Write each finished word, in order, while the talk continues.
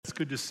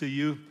good to see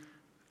you.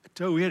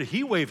 We had a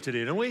heat wave today,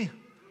 didn't we?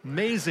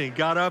 Amazing.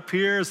 Got up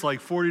here. It's like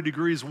 40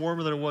 degrees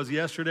warmer than it was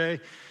yesterday. In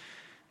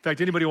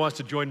fact, anybody wants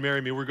to marry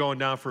me, we're going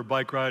down for a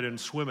bike ride and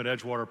swim at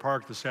Edgewater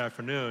Park this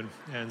afternoon.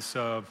 And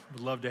so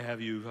we'd love to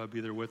have you be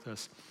there with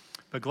us.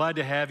 But glad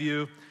to have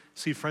you.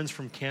 See friends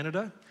from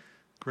Canada.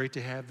 Great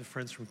to have the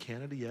friends from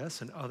Canada, yes,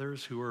 and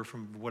others who are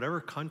from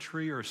whatever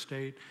country or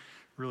state.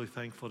 Really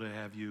thankful to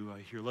have you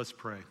here. Let's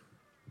pray.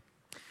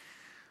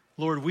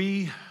 Lord,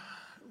 we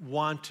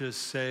want to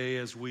say,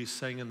 as we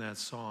sang in that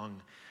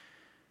song,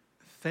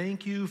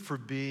 thank you for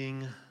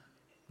being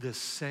the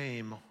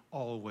same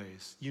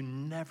always. You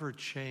never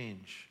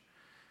change.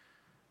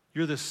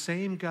 You're the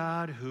same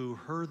God who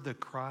heard the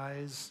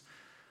cries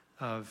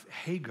of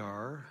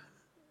Hagar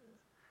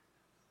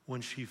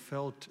when she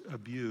felt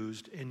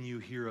abused, and you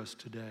hear us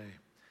today.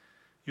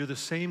 You're the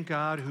same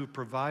God who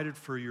provided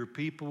for your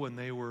people when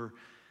they were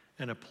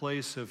in a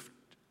place of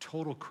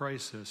total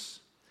crisis.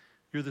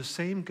 You're the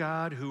same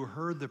God who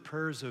heard the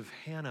prayers of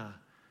Hannah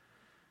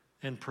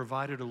and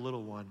provided a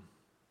little one.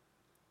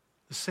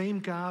 The same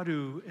God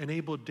who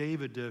enabled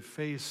David to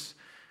face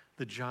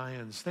the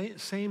giants.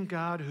 Same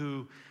God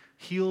who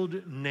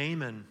healed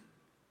Naaman.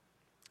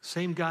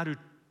 Same God who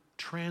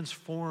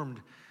transformed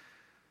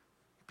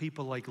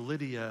people like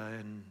Lydia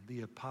and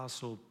the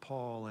Apostle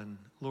Paul. And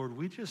Lord,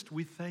 we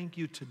thank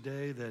you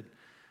today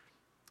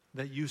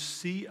that you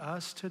see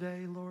us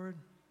today, Lord,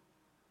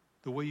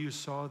 the way you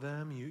saw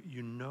them.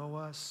 You know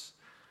us.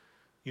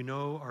 You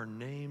know our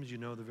names. You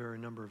know the very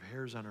number of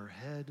hairs on our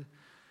head.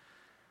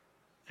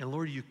 And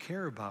Lord, you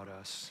care about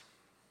us.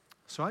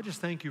 So I just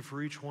thank you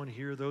for each one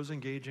here, those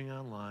engaging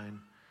online.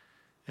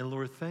 And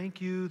Lord, thank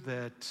you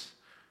that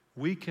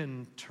we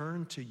can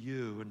turn to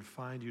you and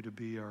find you to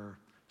be our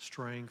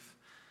strength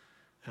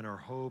and our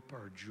hope,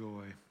 our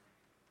joy.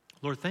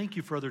 Lord, thank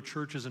you for other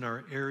churches in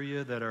our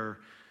area that are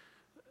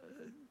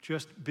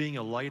just being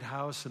a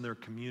lighthouse in their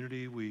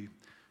community. We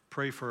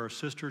pray for our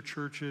sister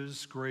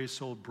churches,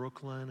 Grace Old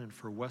Brooklyn, and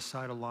for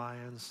Westside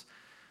Alliance,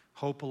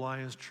 Hope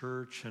Alliance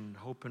Church, and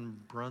Hope in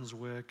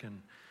Brunswick,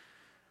 and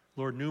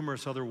Lord,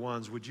 numerous other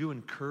ones. Would you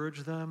encourage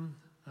them?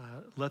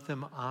 Let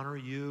them honor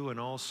you and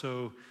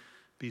also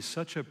be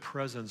such a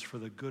presence for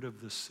the good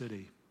of the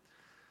city.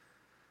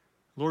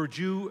 Lord, would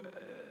you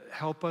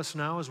help us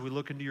now as we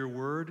look into your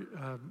word?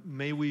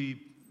 May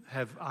we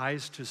have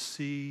eyes to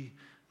see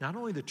not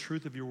only the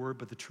truth of your word,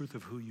 but the truth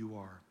of who you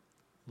are,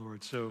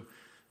 Lord. So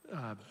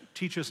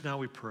teach us now,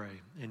 we pray,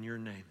 in your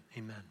name.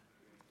 Amen.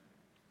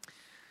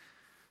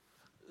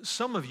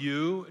 Some of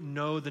you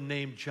know the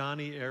name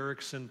Joni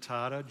Eareckson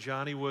Tada.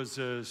 Joni was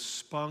a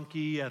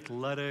spunky,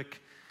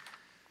 athletic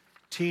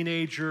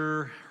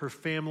teenager. Her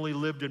family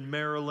lived in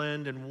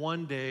Maryland, and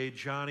one day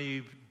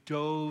Joni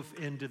dove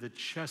into the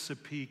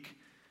Chesapeake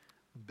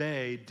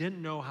Bay,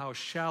 didn't know how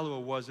shallow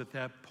it was at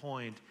that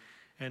point,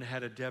 and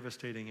had a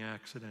devastating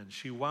accident.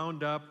 She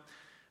wound up,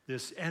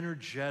 this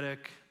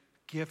energetic,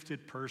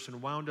 gifted person,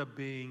 wound up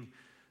being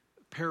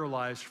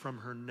paralyzed from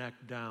her neck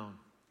down.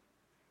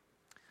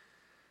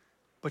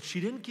 But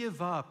she didn't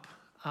give up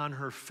on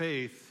her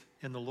faith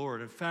in the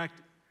Lord. In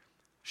fact,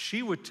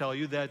 she would tell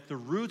you that the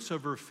roots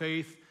of her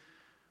faith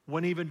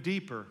went even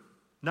deeper,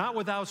 not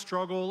without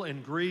struggle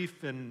and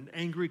grief and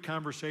angry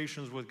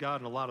conversations with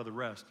God and a lot of the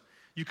rest.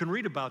 You can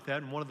read about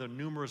that in one of the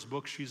numerous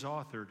books she's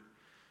authored.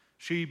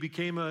 She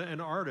became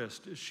an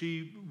artist.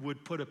 She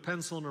would put a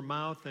pencil in her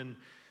mouth, and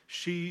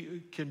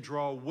she can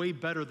draw way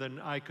better than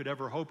I could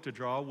ever hope to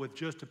draw with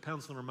just a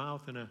pencil in her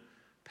mouth and a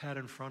pad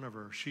in front of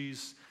her.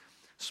 She's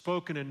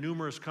spoken in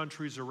numerous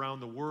countries around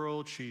the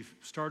world. She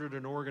started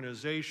an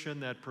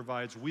organization that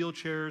provides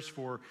wheelchairs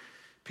for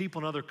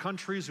people in other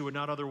countries who would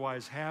not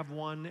otherwise have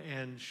one,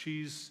 and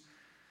she's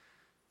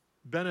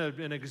been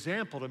an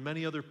example to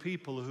many other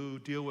people who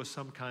deal with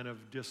some kind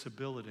of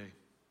disability.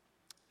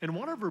 In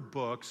one of her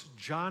books,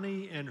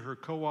 Joni and her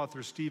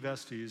co-author Steve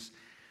Estes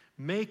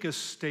make a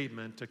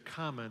statement, a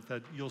comment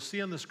that you'll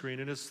see on the screen,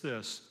 and it's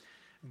this: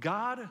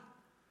 God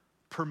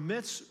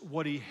permits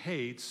what he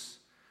hates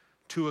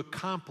to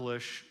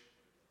accomplish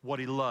what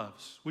he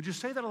loves. Would you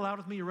say that aloud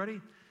with me? You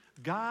ready?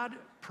 God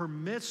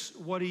permits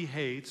what he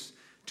hates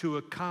to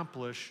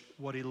accomplish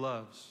what he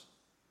loves.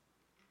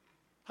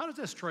 How does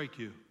that strike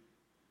you?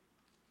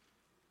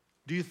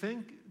 Do you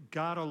think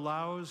God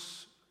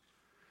allows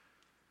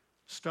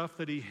stuff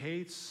that he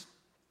hates?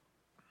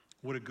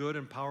 Would a good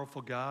and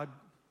powerful God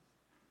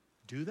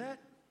do that?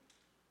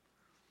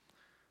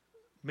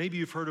 Maybe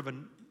you've heard of a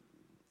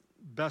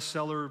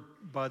bestseller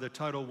by the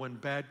title When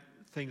Bad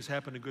Things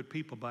Happen to Good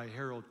People by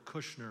Harold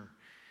Kushner.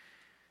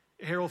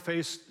 Harold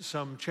faced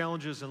some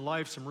challenges in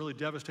life, some really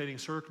devastating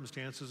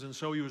circumstances, and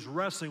so he was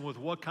wrestling with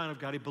what kind of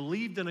God. He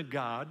believed in a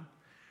God,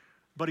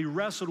 but he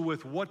wrestled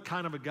with what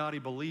kind of a God he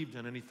believed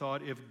in, and he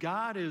thought, if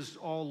God is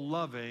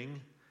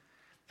all-loving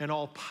and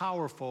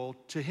all-powerful,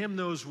 to him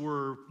those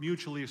were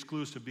mutually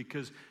exclusive,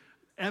 because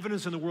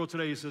evidence in the world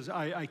today says,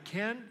 I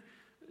can't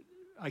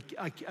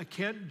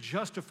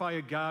justify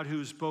a God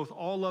who's both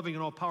all-loving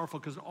and all-powerful,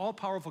 because an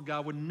all-powerful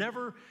God would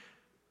never,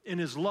 in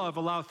his love,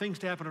 allow things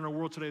to happen in our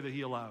world today that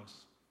he allows.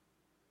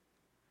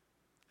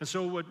 And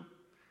so what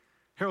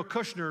Harold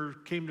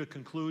Kushner came to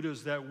conclude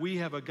is that we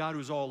have a God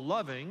who's all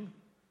loving,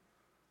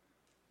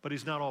 but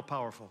he's not all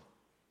powerful.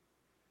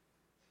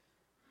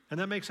 And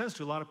that makes sense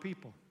to a lot of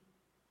people.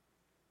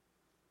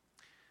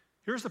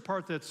 Here's the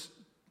part that's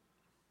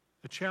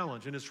a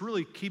challenge, and it's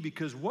really key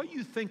because what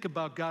you think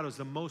about God is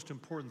the most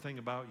important thing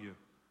about you.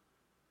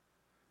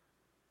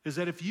 Is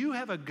that if you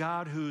have a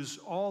God who's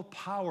all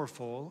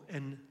powerful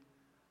and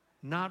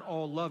not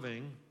all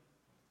loving,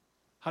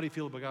 how do you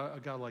feel about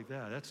a God like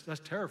that? That's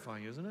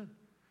terrifying, isn't it?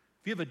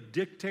 If you have a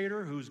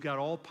dictator who's got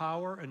all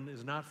power and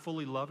is not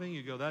fully loving,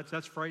 you go,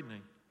 that's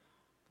frightening.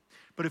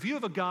 But if you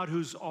have a God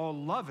who's all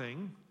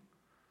loving,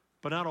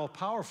 but not all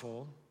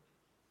powerful,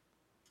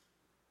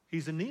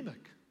 he's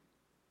anemic.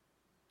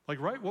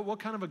 Like, right? What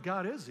kind of a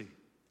God is he?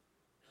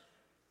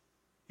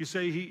 You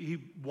say he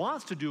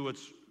wants to do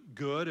what's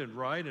good and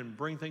right and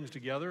bring things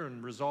together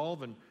and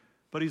resolve,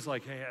 but he's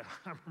like, hey,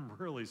 I'm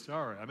really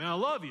sorry. I mean, I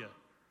love you,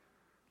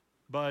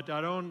 but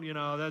I don't,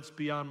 that's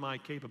beyond my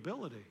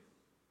capability.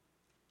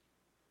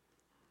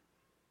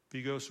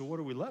 You go, so what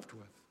are we left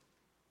with?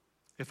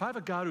 If I have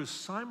a God who's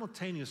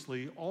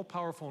simultaneously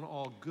all-powerful and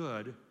all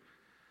good,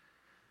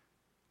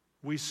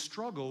 we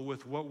struggle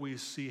with what we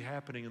see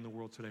happening in the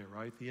world today,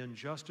 right? The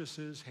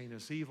injustices,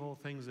 heinous evil,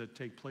 things that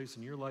take place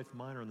in your life,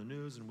 mine are on the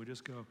news, and we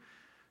just go,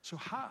 so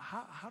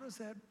how does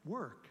that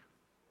work?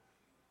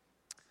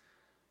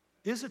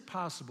 Is it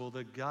possible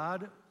that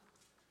God,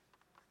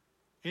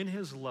 in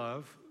his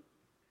love,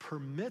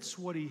 permits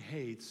what he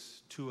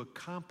hates to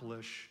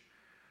accomplish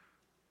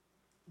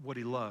what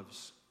he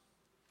loves?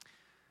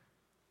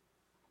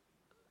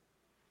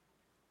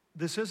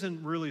 This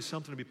isn't really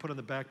something to be put on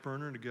the back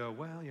burner and to go,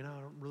 well, I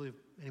don't really,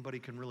 anybody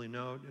can really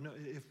know.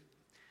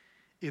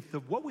 If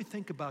what we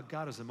think about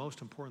God is the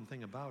most important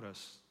thing about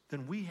us,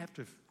 then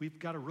we've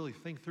got to really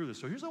think through this.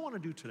 So here's what I want to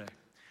do today.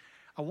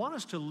 I want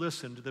us to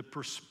listen to the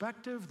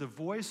perspective, the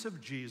voice of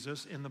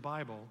Jesus in the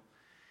Bible,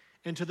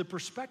 and to the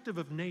perspective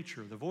of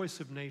nature, the voice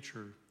of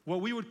nature.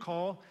 What we would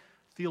call,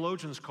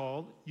 theologians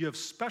call, you have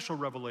special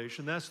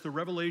revelation. That's the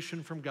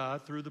revelation from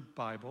God through the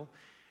Bible,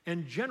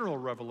 and general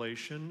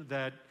revelation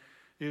that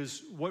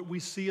is what we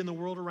see in the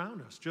world around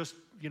us, just,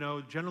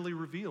 generally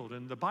revealed.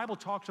 And the Bible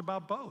talks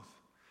about both.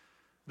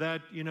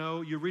 That,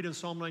 you read in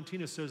Psalm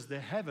 19, it says, the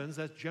heavens,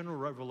 that's general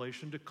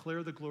revelation,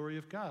 declare the glory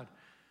of God.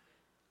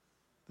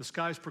 The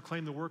skies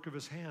proclaim the work of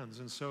his hands.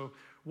 And so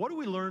what do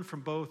we learn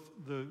from both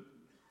the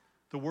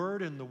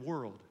Word and the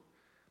world?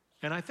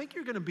 And I think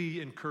you're going to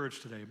be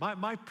encouraged today.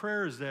 My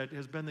prayer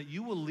has been that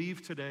you will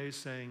leave today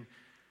saying,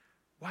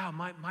 wow,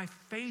 my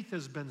faith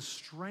has been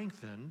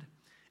strengthened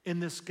in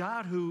this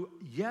God who,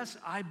 yes,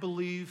 I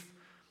believe,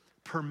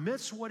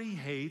 permits what he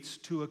hates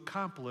to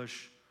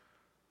accomplish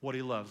what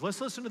he loves.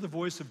 Let's listen to the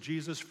voice of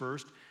Jesus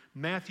first.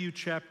 Matthew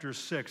chapter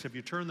 6. If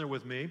you turn there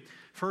with me,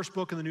 first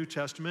book in the New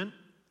Testament.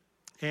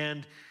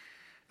 And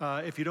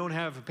if you don't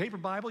have a paper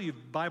Bible, you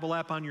have a Bible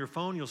app on your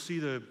phone. You'll see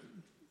the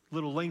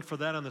little link for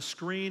that on the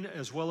screen,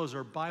 as well as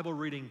our Bible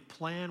reading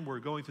plan. We're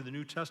going through the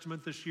New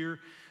Testament this year.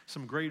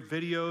 Some great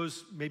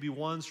videos, maybe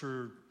once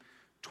or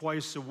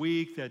twice a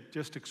week, that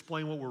just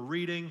explain what we're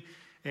reading.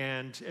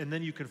 And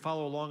then you can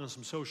follow along on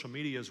some social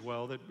media as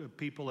well, that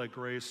people at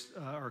Grace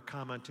are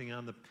commenting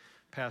on the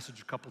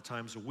passage a couple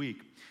times a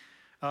week.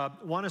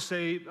 Want to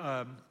say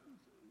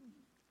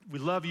we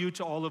love you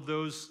to all of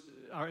those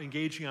are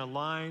engaging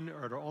online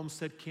or at our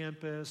Olmsted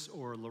campus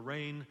or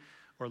Lorraine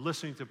or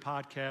listening to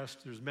podcasts.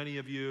 There's many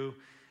of you,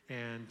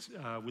 and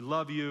we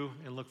love you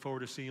and look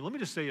forward to seeing you. Let me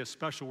just say a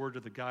special word to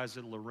the guys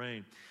at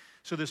Lorraine.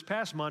 So this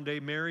past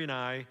Monday, Mary and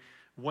I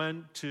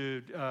went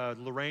to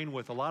Lorraine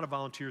with a lot of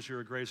volunteers here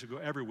at Grace who go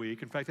every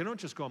week. In fact, they don't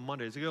just go on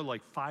Mondays. They go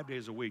like 5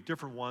 days a week,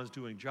 different ones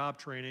doing job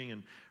training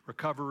and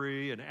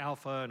recovery and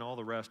Alpha and all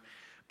the rest.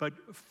 But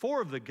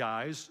 4 of the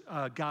guys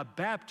got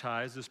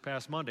baptized this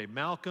past Monday,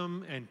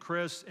 Malcolm and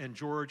Chris and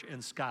George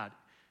and Scott.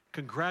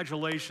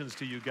 Congratulations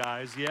to you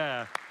guys.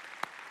 Yeah,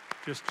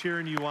 just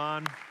cheering you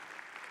on.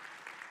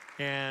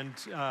 And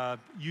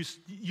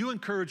you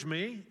encourage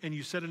me, and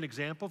you set an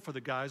example for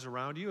the guys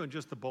around you and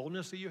just the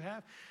boldness that you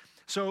have.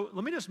 So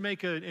let me just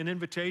make an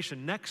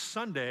invitation. Next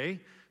Sunday,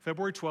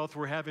 February 12th,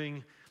 we're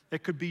having,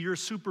 it could be your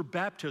Super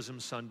Baptism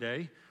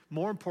Sunday,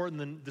 more important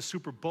than the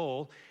Super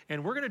Bowl.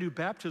 And we're going to do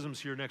baptisms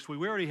here next week.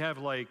 We already have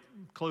like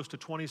close to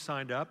 20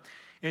 signed up.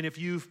 And if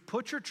you've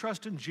put your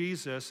trust in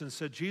Jesus and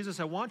said, Jesus,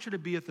 I want you to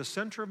be at the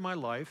center of my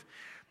life,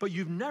 but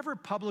you've never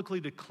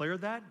publicly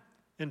declared that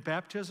in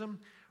baptism,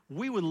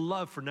 we would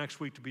love for next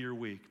week to be your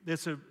week.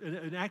 It's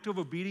an act of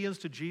obedience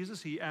to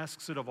Jesus. He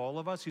asks it of all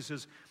of us. He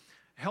says,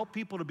 help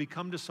people to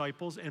become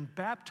disciples and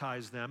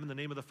baptize them in the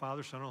name of the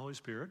Father, Son, and Holy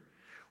Spirit.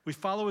 We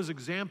follow his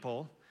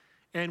example,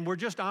 and we're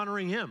just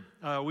honoring him.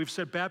 We've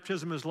said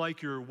baptism is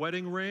like your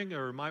wedding ring,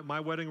 or my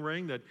wedding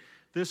ring, that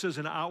this is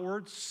an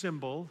outward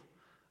symbol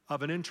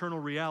of an internal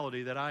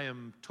reality that I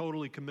am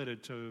totally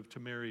committed to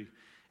Mary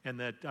and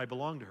that I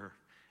belong to her.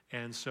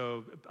 And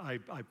so I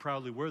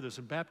proudly wear this.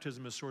 And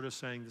baptism is sort of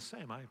saying the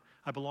same.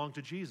 I belong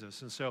to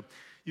Jesus. And so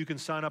you can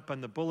sign up on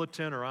the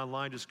bulletin or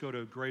online. Just go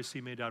to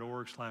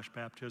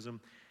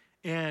gracema.org/baptism.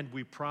 And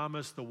we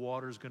promise the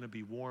water's going to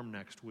be warm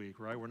next week,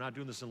 right? We're not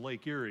doing this in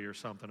Lake Erie or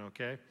something,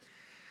 okay?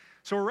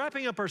 So we're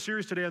wrapping up our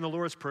series today on the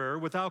Lord's Prayer,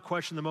 without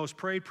question the most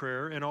prayed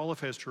prayer in all of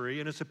history,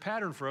 and it's a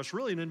pattern for us,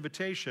 really an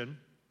invitation,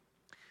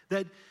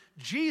 that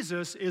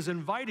Jesus is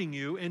inviting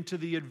you into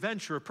the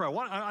adventure of prayer.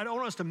 I don't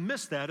want us to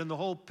miss that in the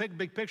whole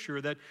big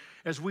picture, that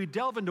as we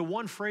delve into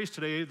one phrase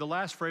today, the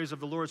last phrase of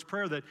the Lord's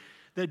Prayer,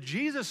 that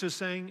Jesus is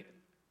saying,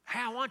 hey,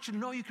 I want you to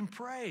know you can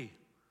pray.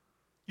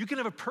 You can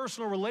have a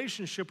personal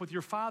relationship with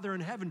your Father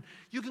in heaven.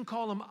 You can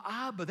call him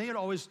Abba. They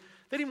didn't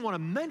even want to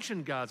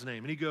mention God's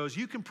name. And he goes,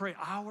 you can pray,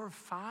 our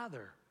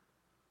Father,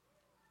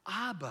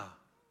 Abba,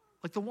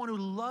 like the one who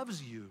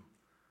loves you.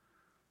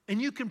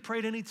 And you can pray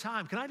at any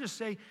time. Can I just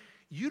say,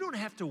 you don't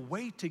have to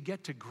wait to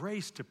get to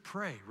Grace to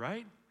pray,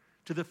 right?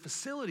 To the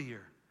facility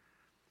here.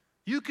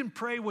 You can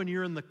pray when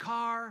you're in the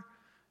car.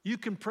 You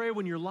can pray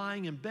when you're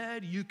lying in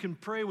bed. You can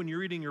pray when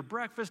you're eating your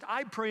breakfast.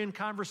 I pray in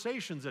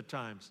conversations at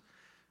times.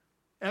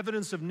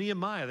 Evidence of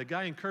Nehemiah. The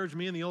guy encouraged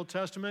me in the Old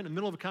Testament. In the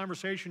middle of a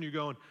conversation, you're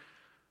going,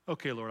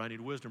 okay, Lord, I need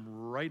wisdom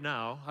right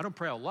now. I don't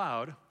pray out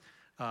loud.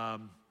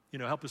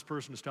 Help this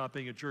person to stop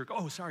being a jerk.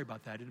 Oh, sorry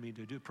about that. I didn't mean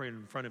to pray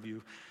in front of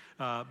you.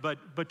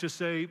 But to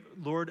say,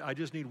 Lord, I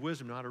just need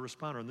wisdom to how to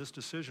respond on this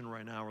decision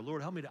right now. Or,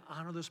 Lord, help me to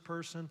honor this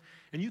person.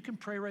 And you can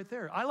pray right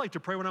there. I like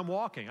to pray when I'm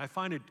walking. I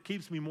find it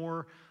keeps me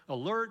more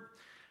alert.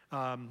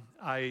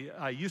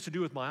 I used to do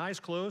it with my eyes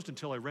closed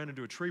until I ran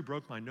into a tree,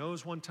 broke my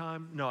nose one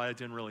time. No, that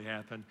didn't really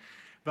happen.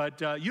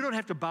 But you don't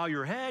have to bow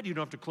your head. You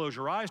don't have to close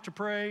your eyes to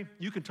pray.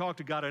 You can talk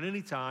to God at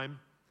any time.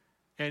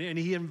 And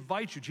he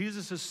invites you.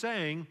 Jesus is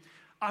saying,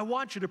 I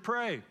want you to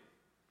pray.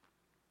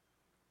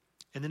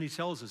 And then he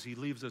tells us, he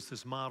leaves us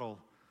this model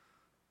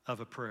of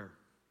a prayer.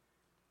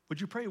 Would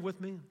you pray with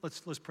me?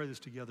 Let's pray this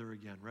together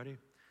again. Ready?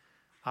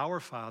 Our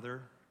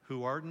Father,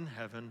 who art in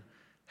heaven,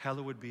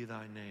 hallowed be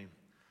thy name.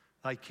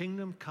 Thy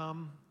kingdom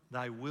come,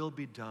 thy will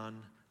be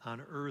done on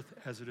earth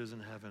as it is in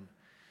heaven.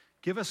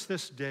 Give us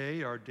this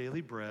day our daily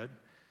bread,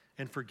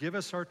 and forgive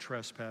us our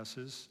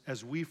trespasses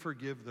as we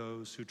forgive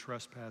those who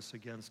trespass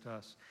against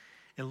us.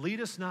 And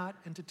lead us not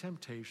into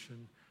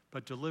temptation,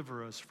 but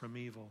deliver us from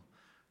evil.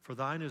 For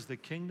thine is the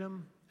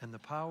kingdom and the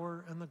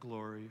power and the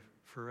glory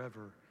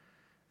forever.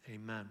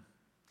 Amen.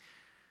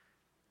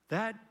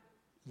 That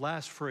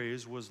last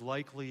phrase was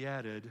likely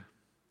added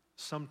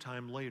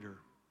sometime later.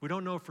 We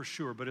don't know for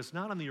sure, but it's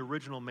not on the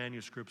original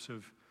manuscripts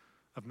of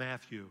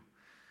Matthew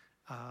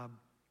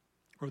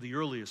or the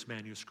earliest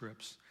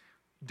manuscripts.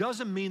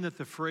 Doesn't mean that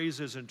the phrase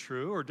isn't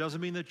true, or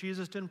doesn't mean that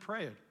Jesus didn't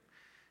pray it.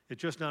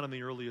 It's just not in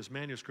the earliest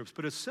manuscripts.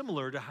 But it's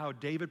similar to how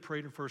David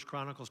prayed in 1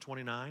 Chronicles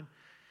 29,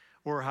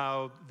 or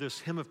how this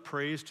hymn of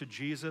praise to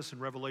Jesus in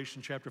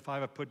Revelation chapter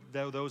 5, I put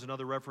those and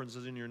other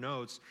references in your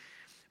notes.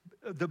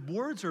 The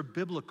words are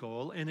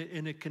biblical, and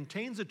it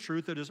contains a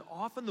truth that is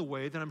often the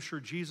way that I'm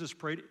sure Jesus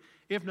prayed,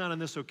 if not on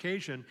this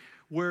occasion,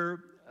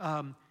 where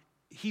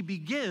he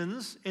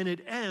begins and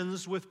it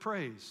ends with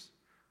praise.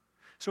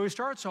 So he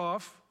starts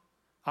off,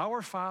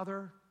 our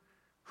Father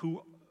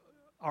who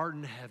art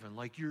in heaven,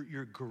 like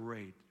you're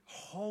great.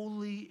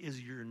 Holy is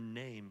your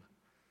name.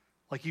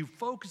 Like he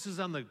focuses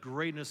on the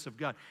greatness of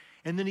God.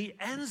 And then he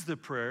ends the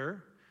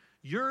prayer,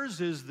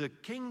 yours is the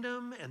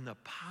kingdom and the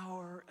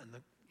power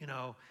and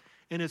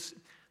and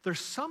there's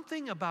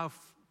something about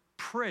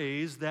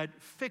praise that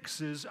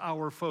fixes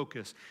our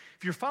focus.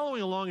 If you're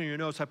following along in your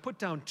notes, I put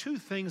down two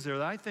things there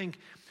that I think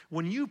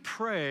when you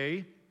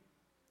pray,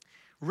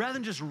 rather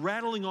than just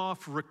rattling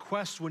off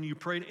requests when you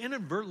pray and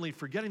inadvertently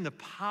forgetting the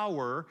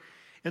power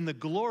and the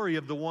glory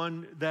of the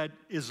one that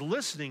is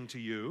listening to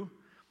you,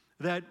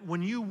 that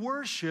when you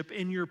worship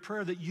in your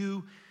prayer, that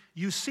you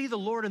see the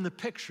Lord in the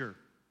picture.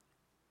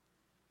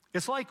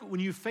 It's like when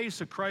you face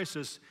a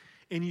crisis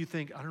and you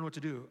think, I don't know what to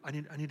do. I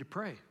need to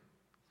pray.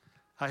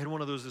 I had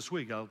one of those this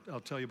week. I'll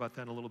tell you about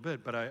that in a little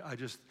bit. But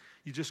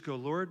you just go,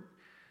 Lord,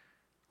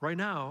 right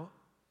now,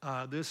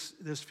 this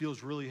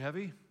feels really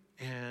heavy,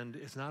 and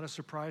it's not a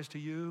surprise to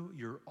you.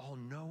 You're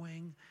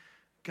all-knowing.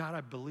 God,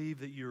 I believe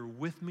that you're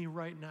with me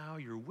right now.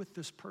 You're with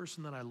this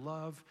person that I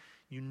love.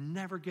 You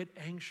never get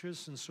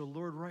anxious. And so,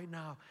 Lord, right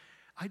now,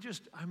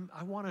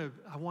 I want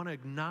to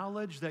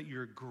acknowledge that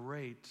you're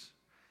great,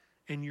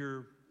 and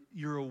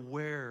you're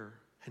aware.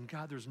 And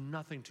God, there's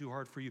nothing too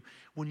hard for you.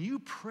 When you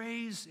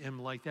praise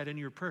him like that in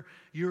your prayer,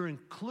 you're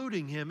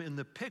including him in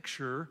the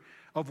picture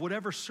of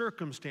whatever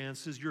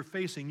circumstances you're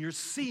facing. You're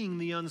seeing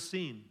the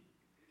unseen.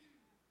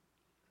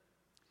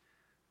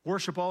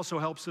 Worship also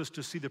helps us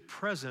to see the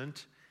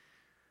present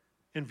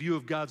in view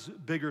of God's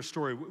bigger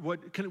story.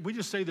 Can we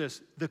just say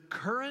this? The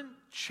current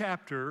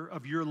chapter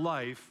of your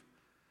life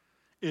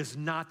is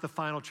not the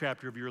final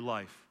chapter of your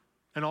life.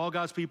 And all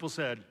God's people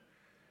said,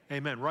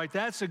 amen, right?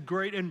 That's a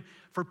great, and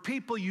for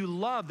people you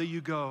love that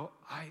you go,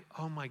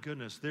 oh my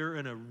goodness, they're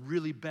in a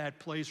really bad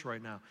place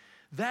right now.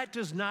 That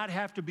does not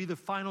have to be the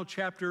final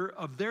chapter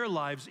of their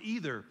lives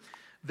either.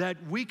 That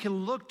we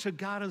can look to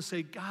God and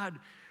say, God,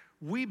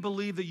 we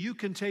believe that you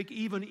can take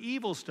even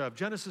evil stuff.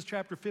 Genesis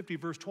chapter 50,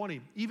 verse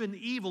 20, even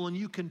evil, and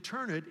you can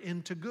turn it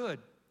into good.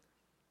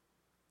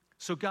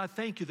 So God,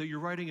 thank you that you're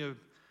writing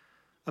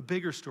a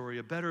bigger story,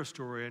 a better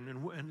story.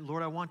 And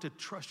Lord, I want to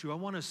trust you. I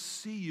want to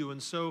see you.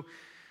 And so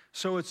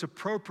it's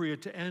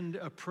appropriate to end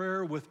a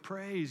prayer with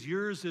praise.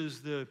 Yours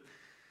is the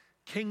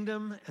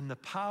kingdom and the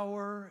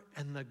power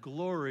and the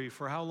glory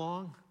for how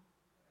long?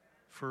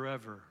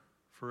 Forever.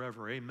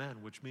 Forever. Amen.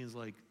 Which means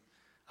like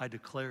I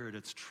declare it.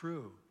 It's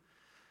true.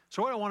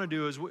 So what I want to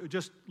do is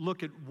just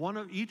look at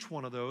each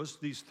one of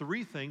these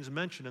three things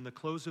mentioned in the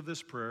close of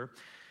this prayer,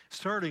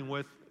 starting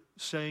with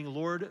saying,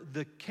 Lord,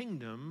 the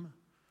kingdom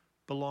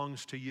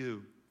belongs to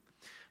you.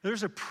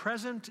 There's a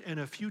present and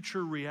a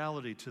future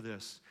reality to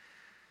this.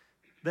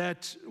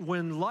 That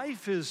when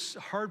life is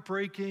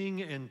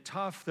heartbreaking and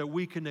tough, that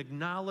we can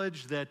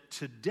acknowledge that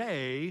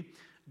today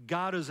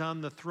God is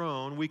on the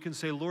throne. We can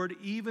say, Lord,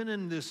 even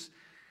in this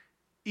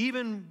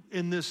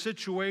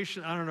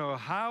situation, I don't know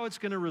how it's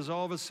going to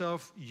resolve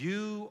itself,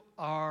 you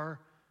are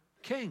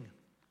king.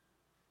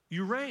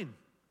 You reign.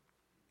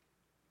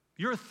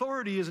 Your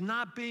authority is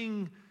not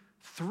being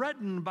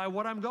threatened by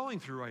what I'm going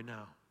through right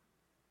now.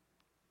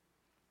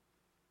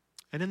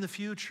 And in the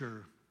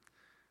future,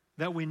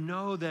 that we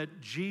know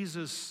that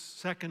Jesus'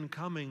 second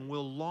coming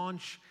will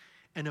launch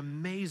an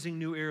amazing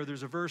new era.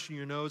 There's a verse in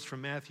your notes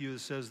from Matthew that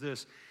says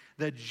this,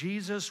 that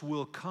Jesus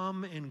will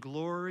come in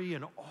glory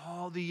and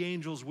all the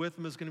angels with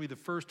him. It's going to be the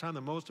first time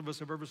that most of us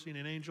have ever seen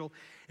an angel.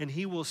 And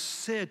he will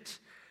sit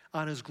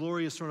on his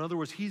glorious throne. In other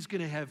words, he's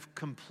going to have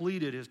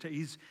completed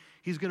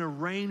he's going to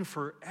reign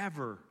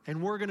forever.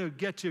 And we're going to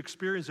get to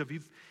experience,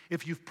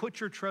 if you've put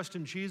your trust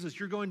in Jesus,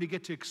 you're going to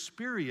get to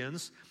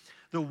experience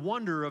the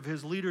wonder of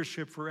his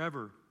leadership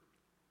forever.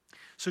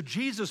 So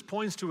Jesus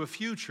points to a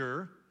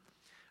future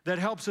that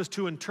helps us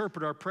to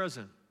interpret our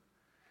present.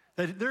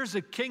 That there's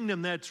a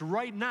kingdom that's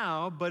right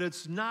now, but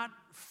it's not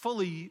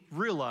fully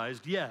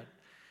realized yet.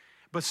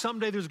 But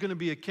someday there's going to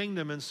be a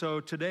kingdom, and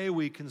so today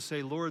we can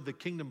say, Lord, the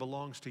kingdom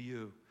belongs to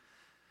you.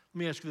 Let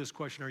me ask you this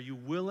question. Are you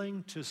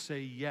willing to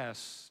say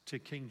yes to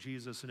King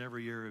Jesus in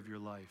every area of your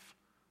life?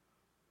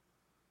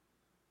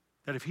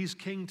 That if he's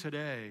king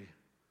today,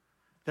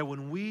 that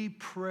when we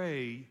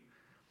pray,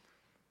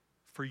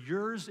 for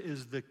yours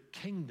is the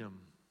kingdom,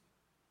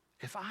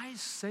 if I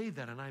say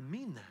that and I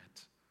mean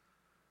that,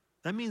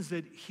 that means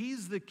that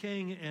he's the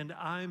king and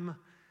I'm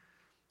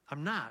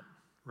not,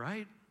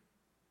 right?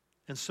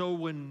 And so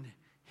when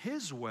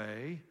his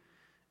way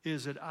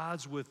is at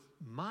odds with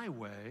my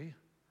way,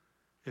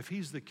 if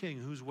he's the king,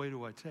 whose way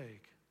do I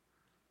take?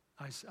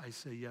 I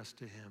say yes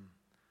to him.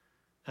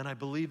 And I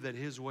believe that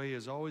his way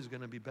is always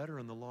going to be better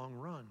in the long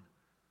run.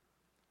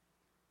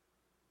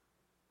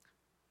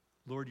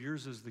 Lord,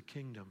 yours is the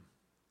kingdom.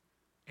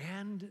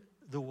 And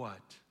the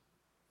what?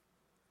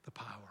 The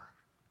power.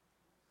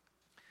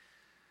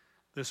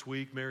 This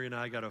week, Mary and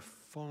I got a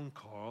phone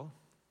call.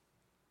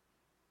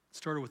 It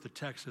started with a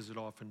text, as it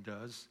often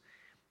does,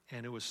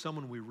 and it was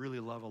someone we really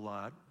love a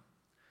lot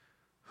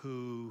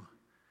who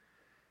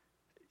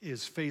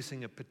is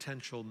facing a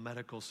potential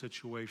medical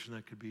situation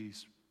that could be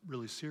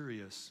really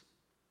serious.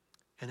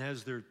 And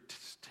as they're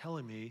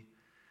telling me,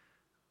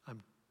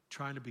 I'm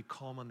trying to be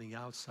calm on the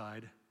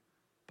outside,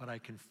 but I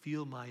can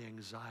feel my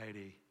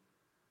anxiety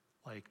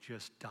like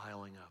just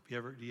dialing up.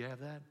 Do you have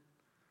that?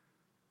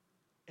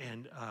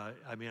 And I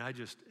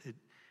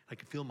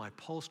can feel my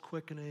pulse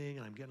quickening,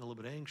 and I'm getting a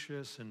little bit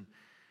anxious, and I'm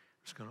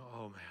just going,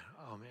 oh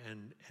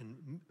man.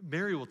 And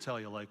Mary will tell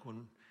you, like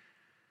when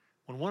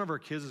one of our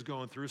kids is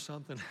going through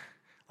something,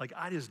 like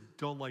I just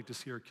don't like to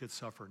see her kids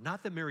suffer.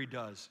 Not that Mary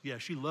does. Yeah,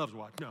 she loves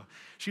watching. No,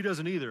 she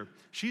doesn't either.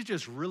 She's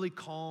just really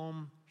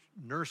calm,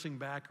 nursing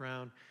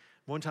background.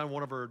 One time,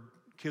 one of our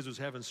kids was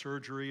having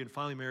surgery, and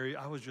finally, Mary,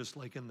 I was just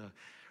like in the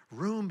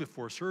room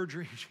before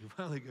surgery. She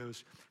finally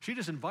goes, she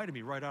just invited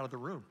me right out of the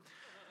room.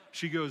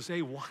 She goes,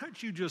 hey, why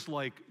don't you just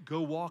like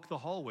go walk the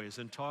hallways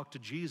and talk to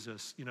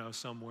Jesus,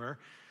 somewhere,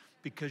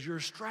 because you're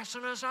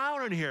stressing us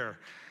out in here.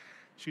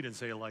 She didn't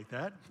say it like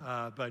that,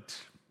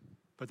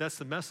 but that's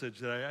the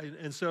message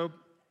and so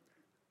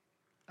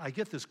I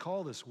get this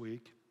call this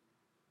week,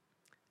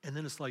 and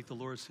then it's like the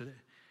Lord said,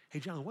 hey,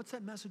 Jonathan, what's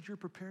that message you're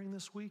preparing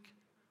this week?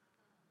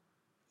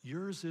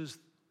 Yours is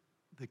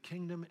the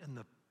kingdom and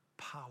the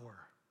power.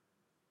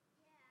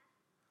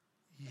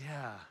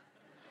 Yeah,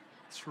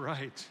 that's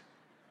right.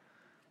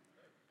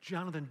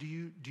 Jonathan, do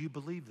you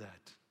believe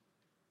that?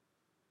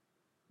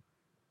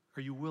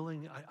 Are you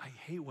willing? I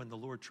hate when the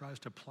Lord tries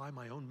to apply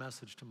my own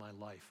message to my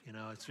life.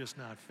 It's just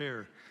not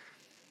fair.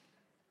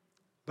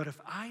 But if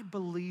I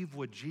believe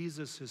what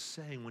Jesus is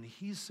saying when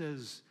he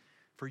says,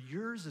 for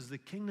yours is the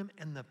kingdom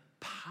and the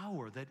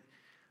power,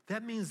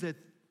 that means that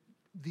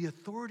the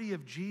authority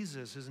of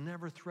Jesus is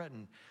never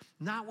threatened.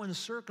 Not when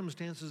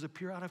circumstances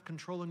appear out of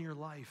control in your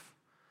life.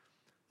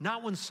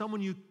 Not when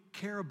someone you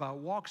care about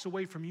walks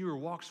away from you or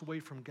walks away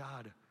from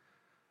God.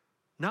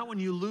 Not when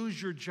you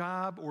lose your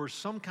job or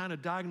some kind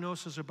of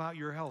diagnosis about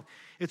your health.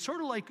 It's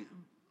sort of like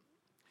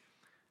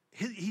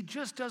he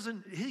just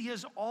doesn't, he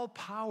has all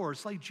power.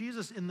 It's like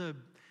Jesus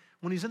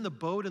when he's in the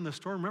boat in the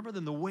storm, remember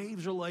then the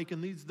waves are like,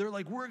 and they're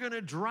like, we're going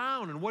to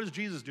drown. And what is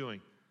Jesus doing?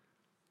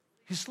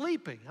 He's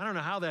sleeping. I don't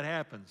know how that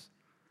happens.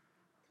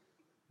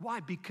 Why?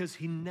 Because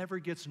he never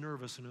gets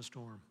nervous in a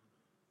storm.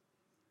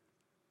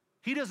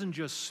 He doesn't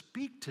just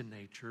speak to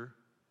nature,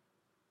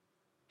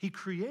 he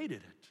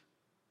created it.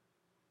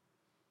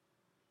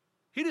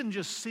 He didn't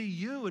just see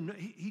you, and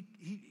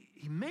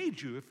he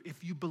made you.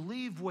 If you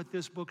believe what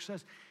this book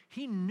says,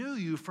 he knew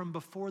you from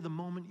before the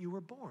moment you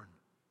were born.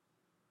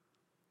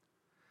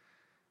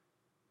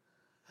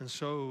 And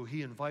so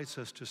he invites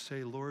us to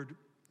say, Lord,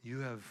 you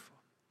have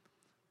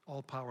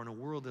all power in a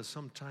world that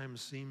sometimes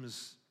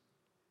seems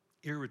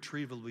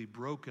irretrievably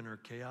broken or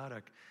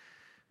chaotic,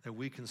 that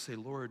we can say,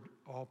 Lord,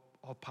 all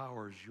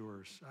power is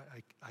yours.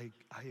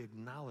 I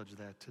acknowledge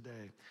that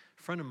today.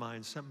 A friend of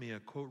mine sent me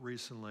a quote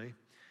recently,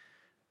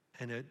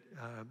 and it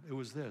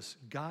was this: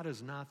 God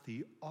is not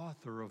the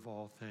author of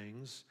all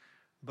things,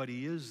 but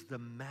he is the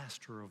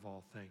master of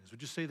all things.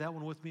 Would you say that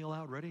one with me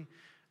aloud? Ready?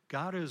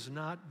 God is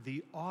not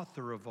the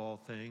author of all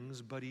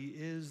things, but he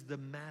is the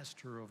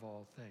master of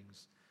all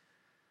things.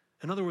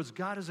 In other words,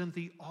 God isn't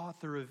the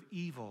author of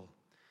evil.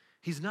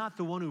 He's not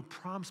the one who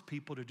prompts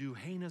people to do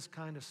heinous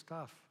kind of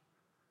stuff.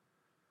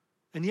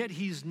 And yet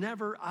he's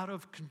never out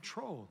of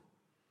control.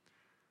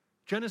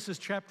 Genesis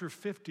chapter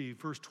 50,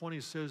 verse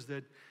 20 says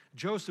that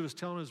Joseph is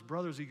telling his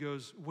brothers, he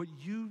goes, what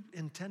you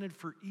intended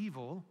for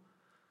evil,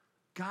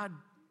 God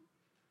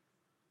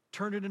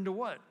turned it into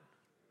what?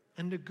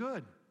 Into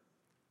good.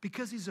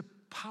 Because he's a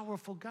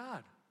powerful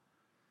God.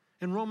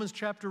 In Romans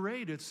chapter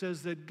 8, it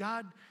says that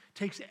God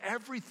takes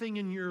everything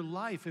in your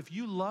life. If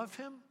you love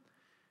him,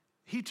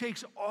 he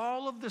takes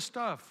all of the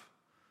stuff,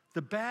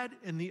 the bad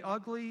and the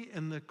ugly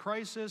and the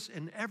crisis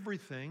and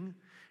everything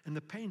and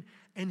the pain,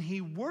 and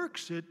he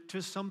works it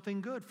to something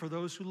good for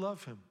those who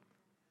love him.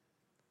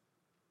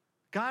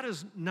 God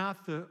is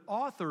not the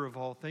author of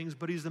all things,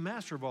 but he's the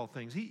master of all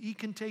things. He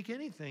can take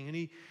anything,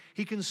 and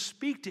he can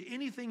speak to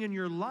anything in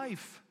your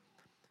life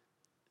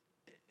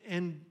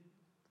and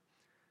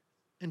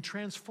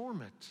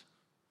transform it.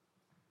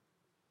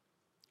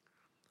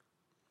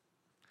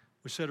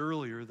 We said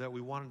earlier that we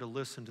wanted to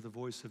listen to the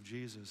voice of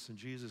Jesus, and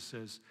Jesus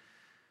says,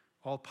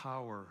 all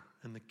power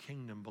and the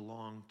kingdom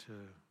belong to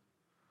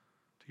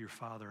your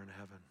Father in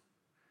heaven.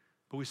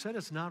 But we said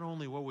it's not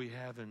only what we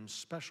have in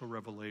special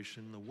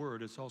revelation, the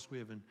Word, it's also we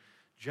have in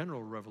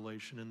general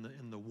revelation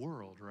in the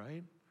world,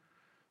 right?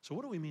 So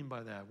what do we mean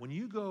by that? When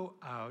you go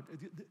out,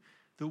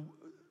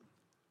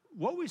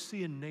 what we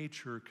see in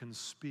nature can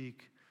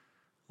speak,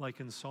 like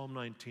in Psalm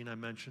 19 I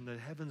mentioned, the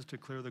heavens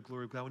declare the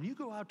glory of God. When you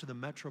go out to the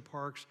metro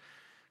parks,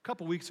 a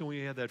couple weeks ago when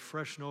we had that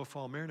fresh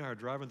snowfall, Mary and I are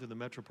driving through the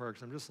metro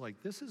parks, I'm just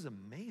like, this is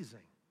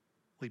amazingly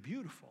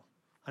beautiful.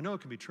 I know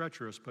it can be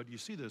treacherous, but you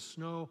see the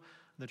snow.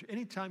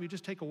 Anytime you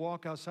just take a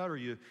walk outside or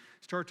you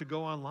start to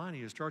go online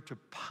and you start to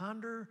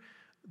ponder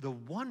the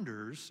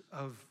wonders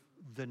of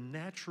the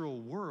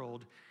natural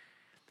world,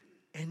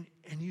 and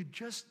you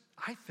just,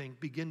 I think,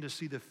 begin to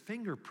see the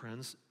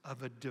fingerprints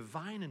of a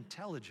divine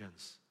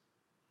intelligence.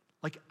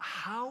 Like,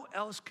 how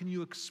else can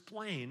you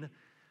explain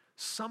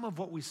some of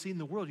what we see in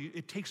the world?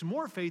 It takes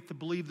more faith to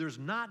believe there's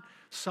not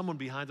someone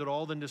behind it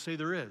all than to say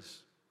there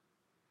is.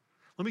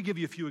 Let me give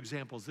you a few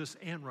examples. This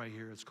ant right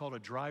here, it's called a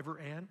driver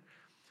ant.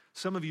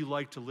 Some of you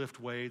like to lift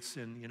weights,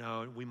 and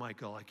we might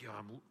go like,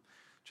 I'm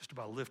just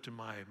about lifting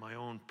my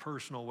own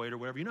personal weight or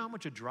whatever. You know how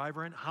much a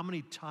driver ant, how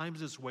many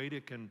times its weight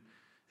it can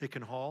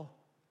haul?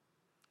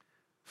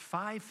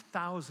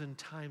 5,000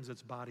 times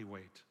its body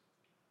weight.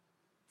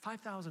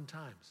 5,000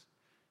 times.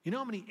 You know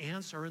how many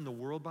ants are in the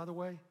world, by the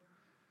way?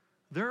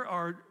 There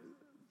are,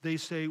 they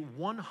say,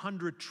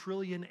 100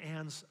 trillion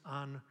ants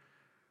on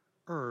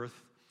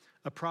Earth,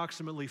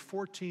 approximately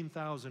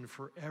 14,000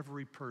 for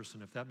every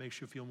person, if that makes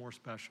you feel more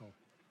special.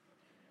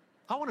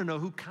 I want to know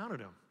who counted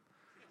them.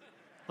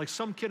 Like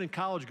some kid in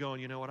college going,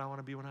 you know what I want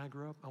to be when I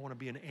grow up? I want to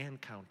be an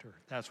ant counter.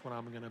 That's what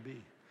I'm going to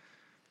be.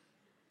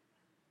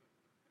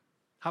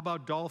 How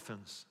about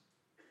dolphins?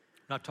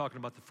 Not talking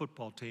about the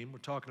football team. We're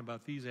talking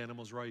about these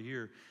animals right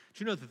here.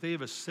 Do you know that they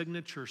have a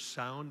signature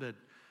sound that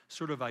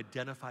sort of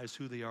identifies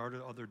who they are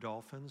to other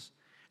dolphins?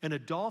 And a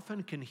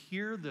dolphin can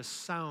hear the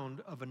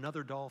sound of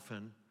another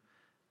dolphin,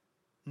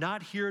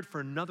 not hear it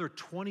for another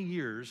 20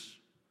 years,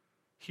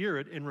 hear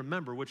it and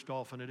remember which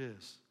dolphin it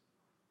is.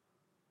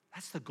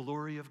 That's the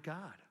glory of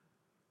God.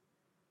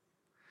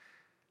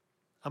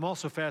 I'm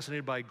also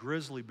fascinated by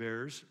grizzly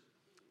bears.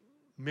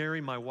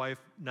 Mary, my wife,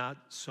 not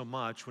so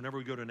much. Whenever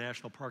we go to a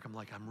national park, I'm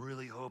like, I'm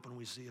really hoping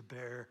we see a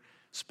bear,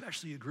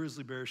 especially a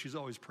grizzly bear. She's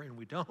always praying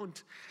we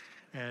don't.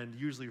 And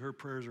usually her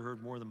prayers are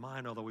heard more than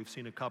mine, although we've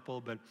seen a couple.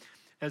 But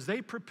as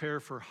they prepare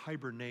for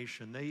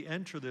hibernation, they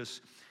enter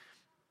this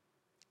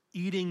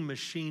eating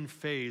machine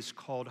phase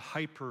called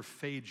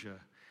hyperphagia.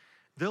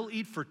 They'll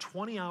eat for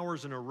 20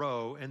 hours in a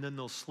row, and then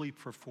they'll sleep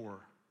for 4,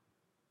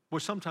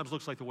 which sometimes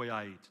looks like the way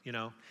I eat,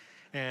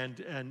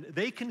 And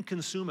they can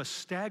consume a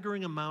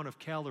staggering amount of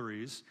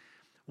calories,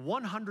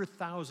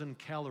 100,000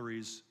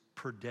 calories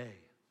per day,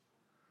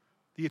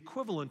 the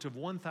equivalent of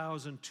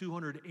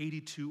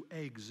 1,282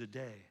 eggs a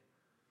day.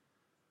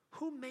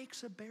 Who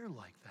makes a bear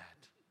like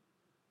that?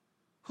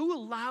 Who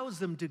allows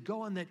them to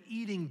go on that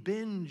eating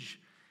binge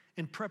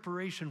in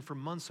preparation for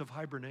months of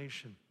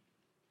hibernation?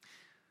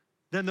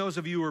 Then those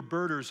of you who are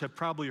birders have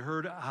probably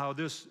heard how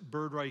this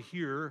bird right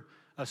here,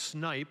 a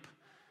snipe,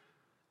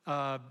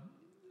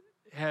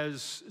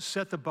 has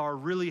set the bar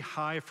really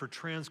high for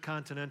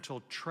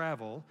transcontinental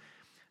travel.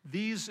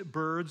 These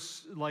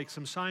birds, like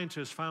some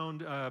scientists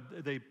found,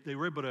 they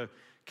were able to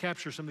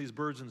capture some of these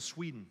birds in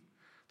Sweden,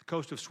 the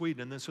coast of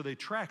Sweden, and then so they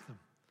track them.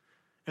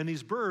 And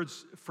these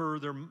birds, for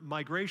their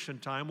migration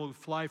time, will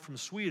fly from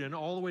Sweden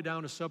all the way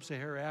down to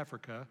sub-Saharan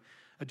Africa,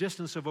 a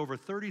distance of over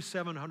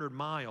 3,700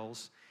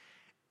 miles,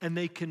 and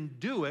they can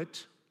do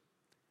it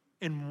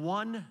in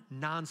one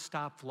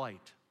nonstop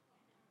flight.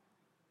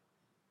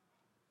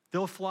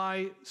 They'll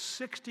fly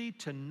 60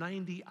 to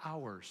 90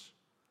 hours.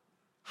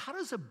 How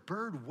does a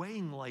bird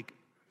weighing like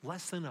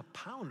less than a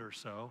pound or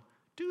so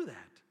do that?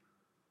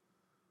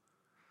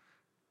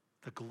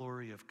 The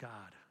glory of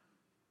God,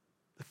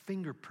 the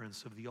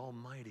fingerprints of the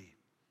Almighty.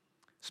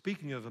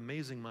 Speaking of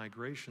amazing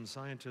migration,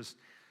 scientists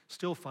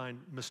still find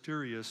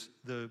mysterious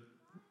the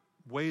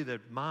way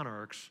that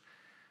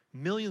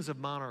millions of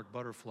monarch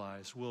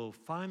butterflies will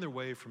find their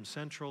way from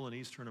Central and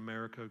Eastern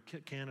America,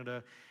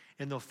 Canada,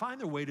 and they'll find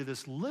their way to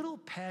this little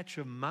patch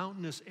of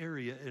mountainous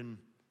area in,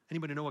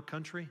 anybody know what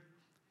country?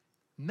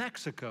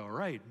 Mexico,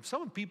 right.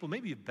 Some people,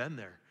 maybe you've been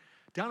there.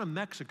 Down in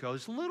Mexico,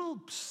 this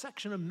little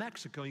section of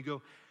Mexico, you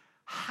go,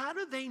 how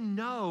do they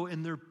know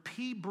in their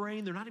pea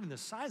brain, they're not even the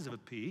size of a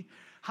pea,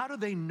 how do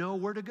they know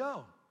where to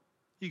go?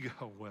 You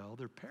go, well,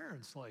 their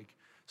parents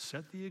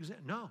set the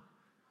example. No,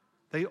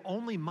 they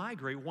only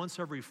migrate once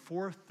every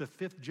fourth to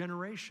fifth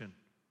generation.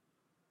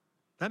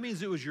 That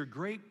means it was your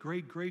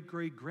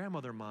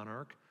great-great-great-great-grandmother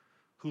monarch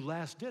who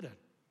last did it.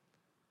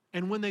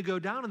 And when they go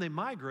down and they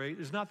migrate,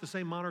 it's not the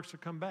same monarchs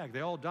that come back.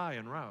 They all die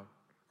en route,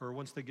 or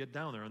once they get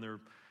down there and they're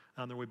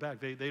on their way back.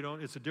 They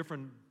don't, it's a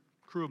different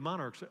crew of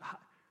monarchs.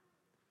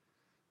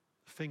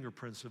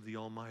 Fingerprints of the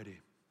Almighty.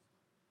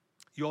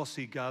 You all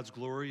see God's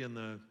glory in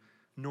the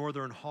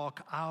northern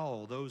hawk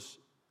owl, those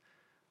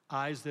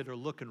eyes that are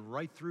looking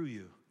right through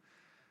you.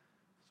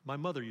 My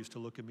mother used to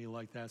look at me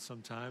like that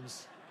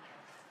sometimes.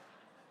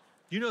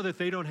 You know that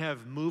they don't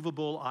have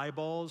movable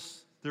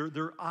eyeballs?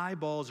 Their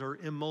eyeballs are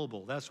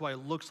immobile. That's why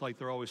it looks like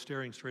they're always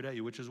staring straight at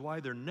you, which is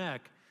why their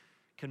neck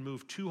can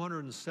move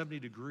 270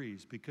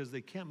 degrees, because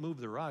they can't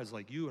move their eyes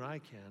like you and I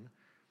can.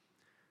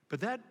 But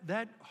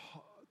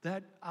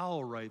that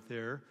owl right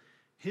there,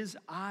 his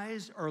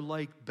eyes are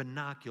like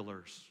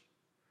binoculars.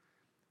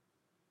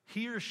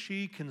 He or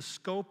she can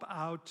scope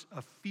out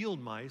a field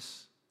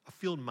mouse,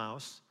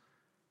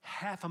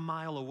 half a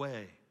mile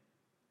away.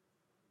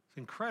 It's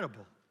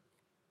incredible.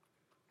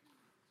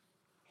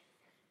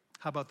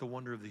 How about the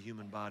wonder of the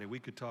human body? We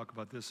could talk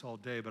about this all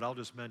day, but I'll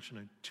just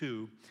mention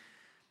two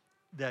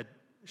that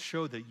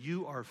show that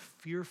you are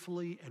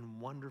fearfully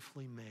and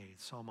wonderfully made.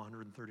 Psalm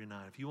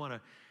 139. If you want to,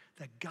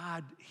 that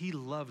God, He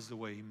loves the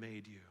way He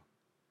made you.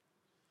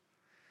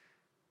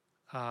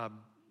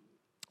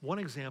 One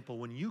example,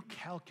 when you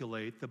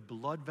calculate the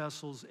blood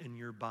vessels in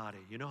your body,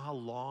 you know how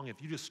long,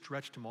 if you just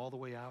stretched them all the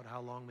way out,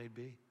 how long they'd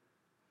be?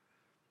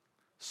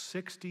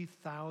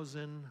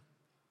 60,000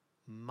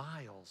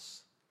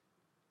 miles.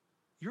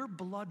 Your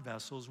blood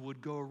vessels would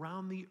go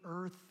around the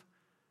earth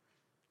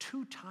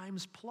 2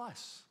 times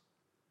plus.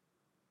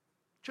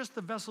 Just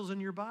the vessels in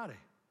your body.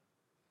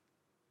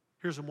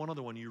 Here's one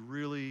other one you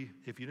really,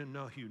 if you didn't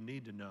know, you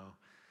need to know.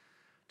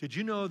 Did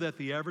you know that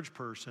the average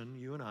person,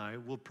 you and I,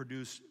 will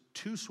produce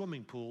 2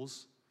 swimming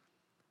pools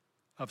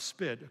of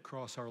spit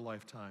across our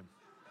lifetime?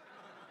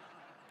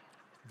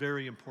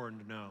 Very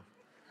important to know.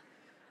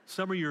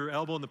 Some of you are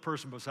elbowing the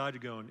person beside you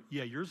going,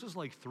 yeah, yours is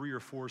like 3 or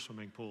 4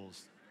 swimming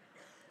pools.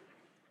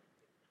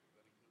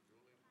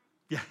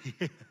 Yeah,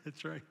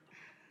 that's right.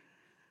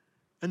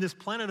 And this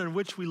planet on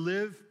which we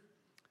live,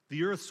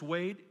 the Earth's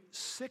weight,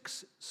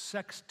 6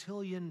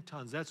 sextillion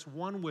tons. That's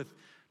one with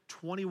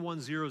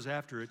 21 zeros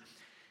after it.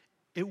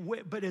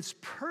 But it's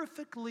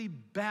perfectly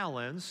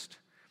balanced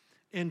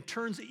and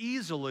turns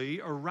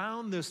easily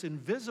around this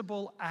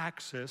invisible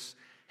axis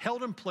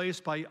held in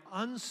place by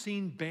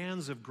unseen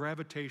bands of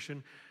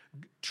gravitation,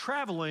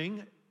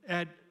 traveling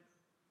at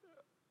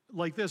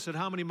like this at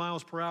how many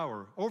miles per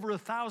hour? Over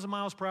 1,000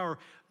 miles per hour,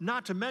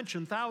 not to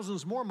mention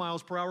thousands more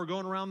miles per hour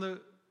going around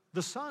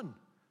the sun.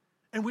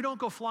 And we don't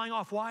go flying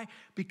off. Why?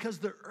 Because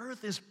the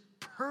earth is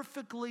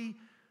perfectly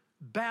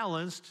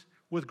balanced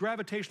with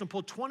gravitational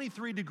pull,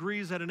 23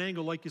 degrees at an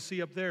angle like you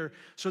see up there,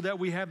 so that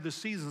we have the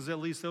seasons, at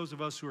least those of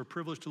us who are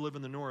privileged to live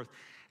in the north.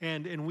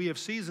 And we have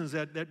seasons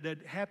that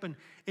happen.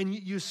 And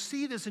you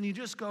see this and you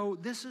just go,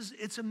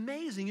 it's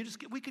amazing.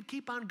 We could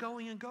keep on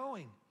going and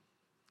going.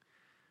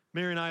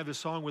 Mary and I have a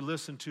song we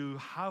listen to,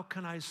 How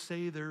Can I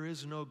Say There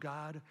Is No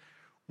God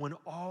When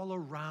All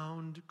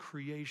Around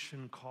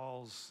Creation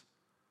Calls?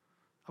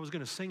 I was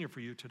going to sing it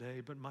for you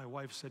today, but my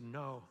wife said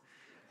no.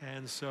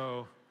 And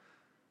so,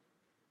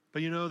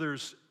 but you know,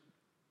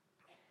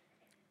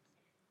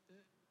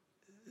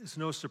 it's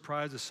no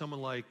surprise that someone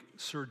like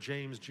Sir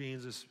James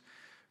Jeans, this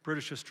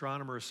British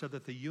astronomer, said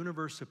that the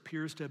universe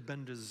appears to have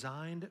been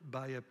designed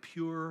by a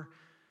pure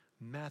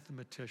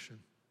mathematician.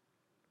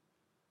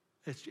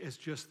 It's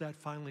just that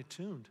finely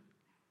tuned.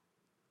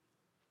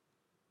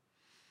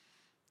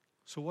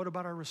 So what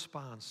about our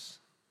response?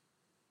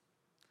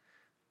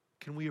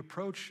 Can we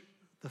approach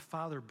the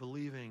Father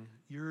believing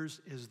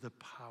yours is the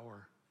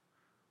power?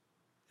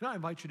 You know, I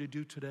invite you to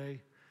do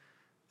today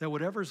that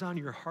whatever's on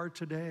your heart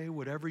today,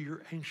 whatever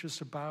you're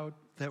anxious about,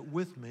 that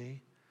with me,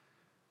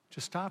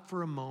 just stop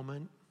for a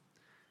moment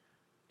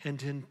and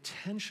to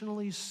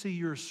intentionally see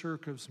your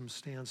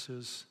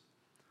circumstances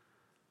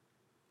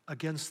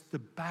against the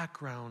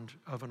background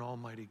of an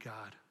almighty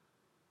God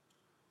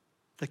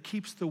that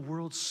keeps the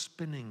world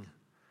spinning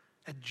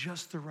at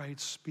just the right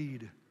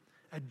speed,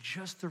 at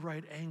just the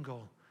right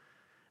angle,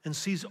 and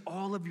sees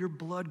all of your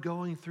blood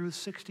going through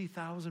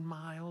 60,000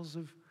 miles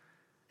of,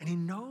 and he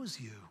knows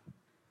you.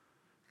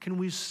 Can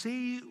we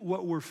see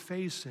what we're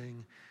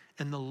facing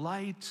in the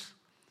light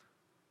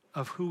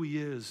of who he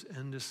is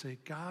and to say,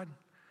 God,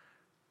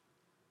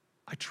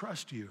 I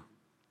trust you.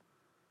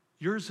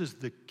 Yours is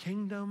the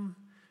kingdom.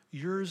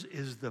 Yours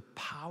is the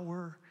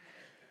power.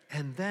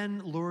 And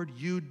then, Lord,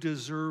 you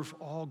deserve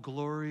all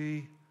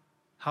glory.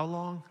 How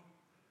long?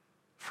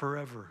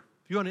 Forever.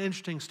 If you want an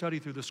interesting study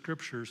through the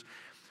scriptures,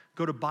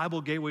 go to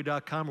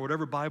BibleGateway.com or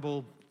whatever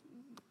Bible,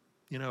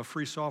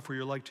 free software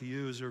you like to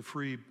use or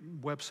free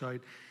website,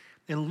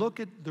 and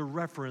look at the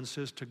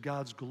references to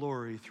God's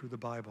glory through the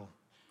Bible.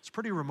 It's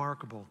pretty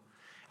remarkable.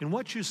 And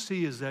what you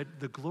see is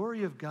that the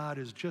glory of God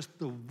is just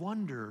the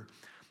wonder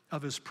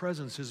of his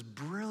presence, his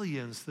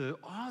brilliance, the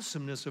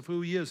awesomeness of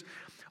who he is,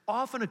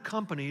 often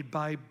accompanied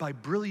by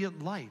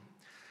brilliant light.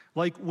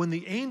 Like when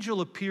the angel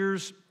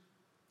appears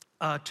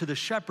to the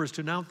shepherds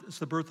to announce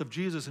the birth of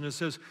Jesus, and it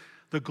says,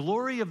 the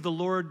glory of the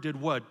Lord did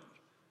what?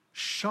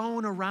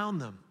 Shone around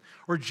them.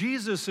 Or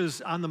Jesus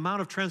is on the Mount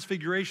of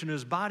Transfiguration,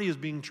 his body is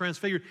being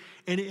transfigured,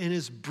 and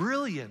is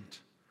brilliant.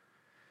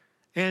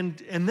 And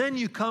then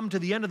you come to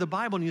the end of the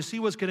Bible and you see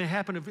what's going to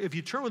happen. If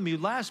you turn with me,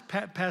 last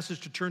passage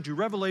to turn to,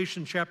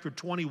 Revelation chapter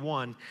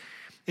 21.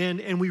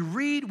 And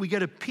we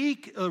get a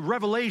peek, a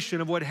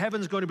revelation of what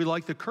heaven's going to be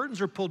like. The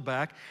curtains are pulled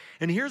back.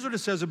 And here's what it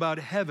says about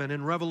heaven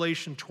in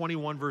Revelation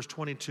 21, verse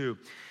 22.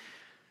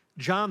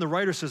 John, the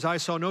writer, says, I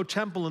saw no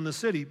temple in the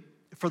city,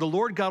 for the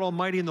Lord God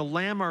Almighty and the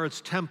Lamb are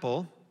its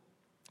temple.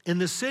 And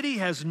the city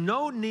has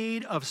no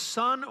need of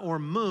sun or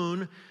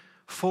moon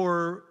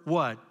for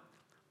what?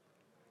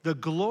 The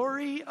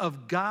glory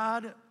of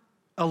God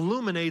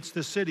illuminates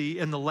the city,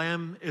 and the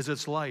Lamb is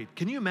its light.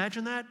 Can you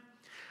imagine that?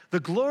 The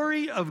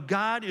glory of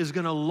God is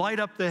going to light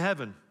up the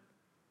heaven,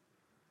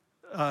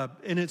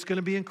 and it's going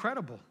to be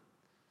incredible.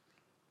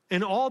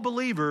 And all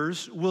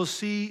believers will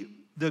see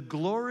the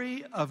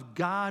glory of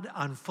God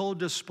on full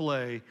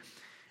display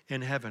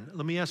in heaven.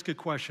 Let me ask you a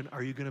question.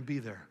 Are you going to be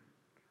there?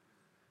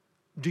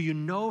 Do you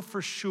know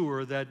for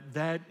sure that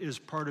that is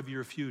part of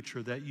your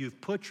future, that you've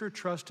put your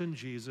trust in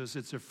Jesus?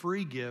 It's a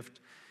free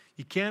gift.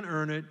 You can't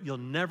earn it. You'll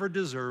never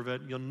deserve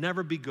it. You'll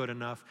never be good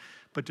enough.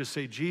 But to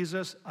say,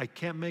 Jesus, I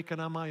can't make it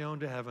on my own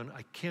to heaven.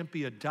 I can't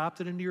be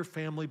adopted into your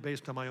family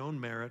based on my own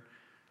merit.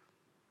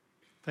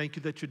 Thank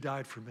you that you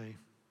died for me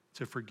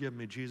to forgive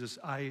me. Jesus,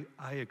 I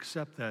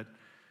accept that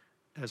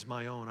as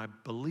my own. I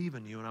believe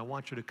in you, and I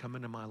want you to come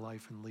into my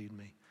life and lead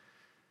me.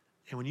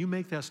 And when you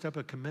make that step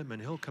of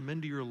commitment, he'll come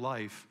into your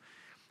life,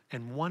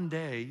 and one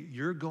day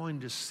you're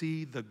going to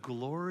see the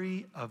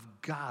glory of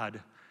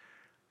God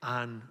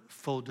on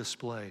full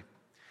display.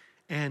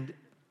 And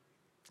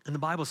the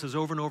Bible says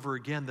over and over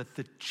again that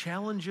the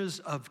challenges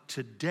of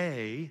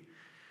today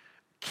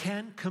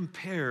can't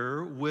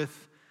compare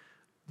with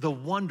the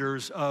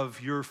wonders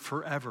of your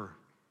forever.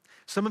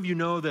 Some of you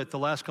know that the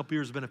last couple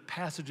years have been a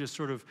passage that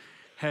sort of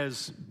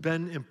has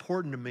been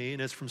important to me,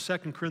 and it's from 2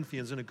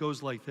 Corinthians, and it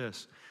goes like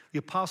this. The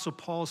Apostle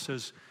Paul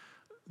says,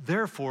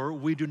 therefore,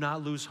 we do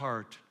not lose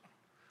heart.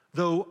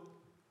 Though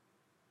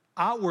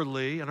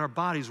outwardly in our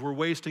bodies we're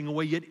wasting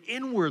away, yet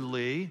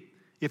inwardly,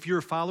 if you're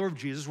a follower of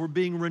Jesus, we're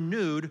being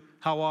renewed,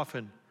 how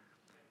often?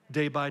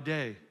 Day by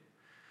day.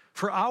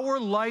 For our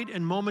light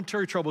and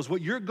momentary troubles,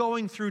 what you're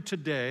going through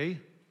today,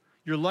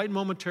 your light and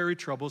momentary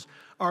troubles,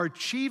 are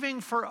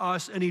achieving for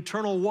us an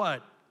eternal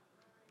what?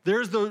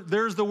 There's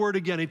the word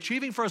again.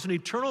 Achieving for us an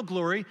eternal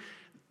glory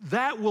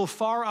that will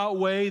far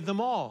outweigh them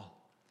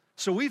all.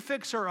 So we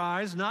fix our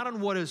eyes not on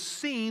what is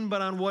seen,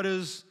 but on what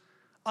is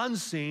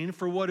unseen.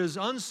 For what is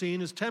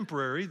unseen is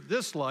temporary,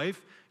 this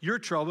life, your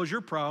troubles,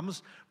 your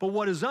problems. But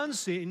what is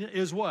unseen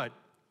is what?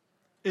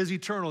 Is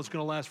eternal. It's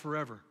going to last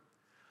forever.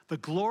 The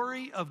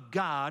glory of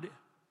God,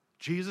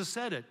 Jesus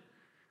said it,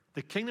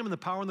 the kingdom and the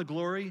power and the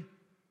glory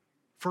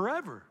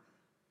forever.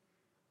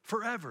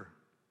 Forever.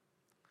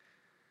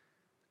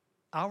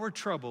 Our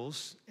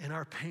troubles and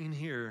our pain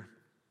here,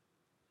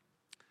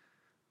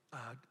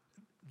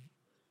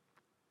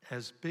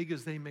 as big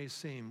as they may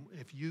seem,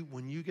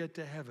 when you get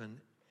to heaven,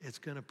 it's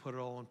going to put it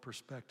all in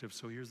perspective.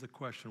 So here's the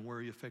question, where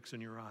are you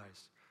fixing your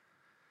eyes?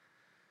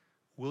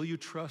 Will you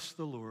trust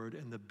the Lord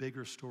in the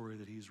bigger story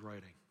that he's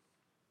writing?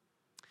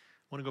 I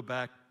want to go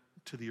back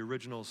to the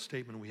original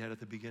statement we had at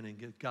the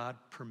beginning. God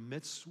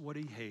permits what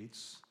he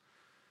hates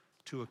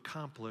to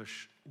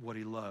accomplish what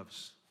he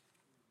loves.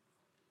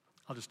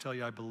 I'll just tell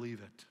you, I believe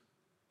it.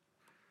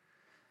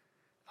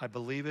 I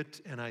believe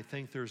it, and I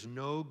think there's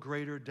no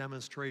greater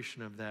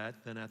demonstration of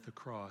that than at the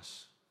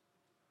cross.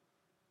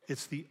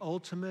 It's the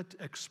ultimate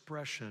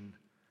expression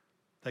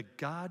that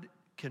God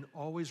can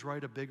always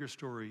write a bigger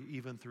story,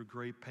 even through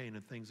great pain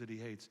and things that he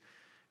hates.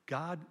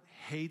 God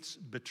hates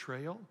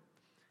betrayal.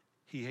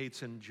 He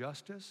hates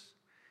injustice.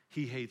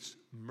 He hates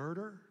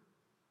murder.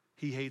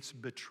 He hates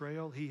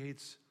betrayal. He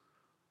hates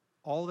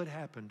all that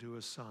happened to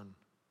his son.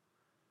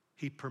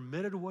 He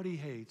permitted what he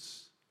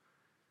hates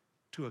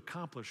to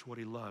accomplish what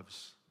he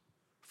loves: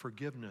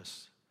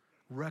 forgiveness,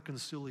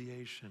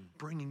 reconciliation,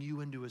 bringing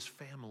you into his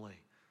family,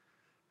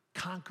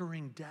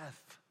 conquering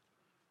death,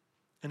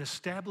 and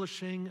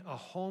establishing a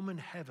home in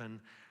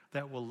heaven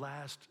that will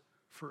last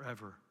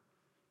forever.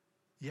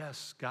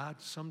 Yes, God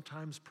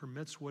sometimes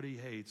permits what he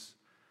hates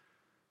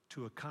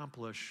to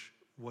accomplish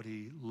what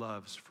he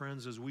loves.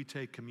 Friends, as we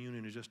take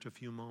communion in just a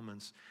few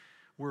moments,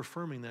 we're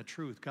affirming that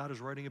truth. God is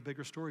writing a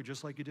bigger story,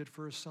 just like he did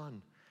for his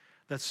son.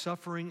 That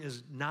suffering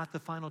is not the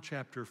final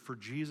chapter for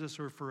Jesus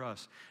or for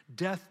us.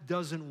 Death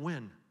doesn't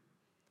win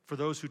for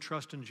those who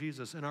trust in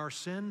Jesus, and our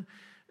sin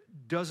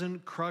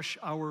doesn't crush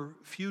our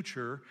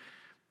future.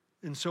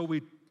 And so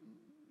we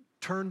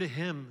turn to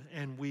him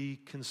and we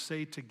can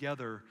say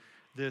together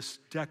this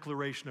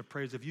declaration of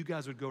praise. If you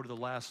guys would go to the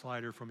last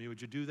slide here from you,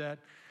 would you do that?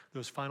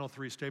 Those final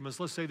three statements.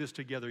 Let's say this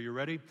together. You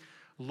ready?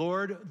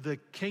 Lord, the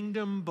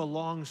kingdom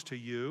belongs to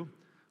you.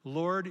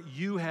 Lord,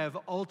 you have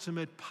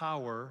ultimate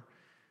power.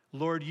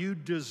 Lord, you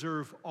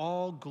deserve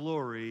all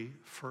glory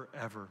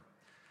forever.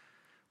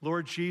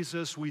 Lord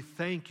Jesus, we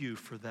thank you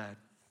for that.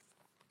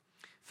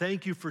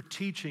 Thank you for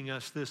teaching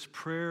us this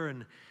prayer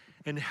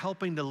and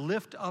helping to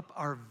lift up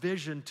our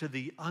vision to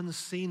the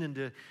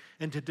unseen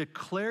and to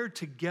declare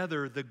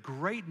together the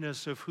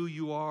greatness of who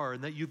you are,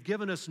 and that you've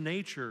given us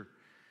nature,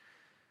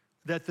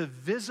 that the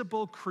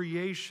visible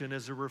creation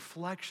is a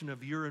reflection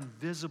of your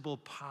invisible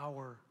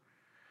power.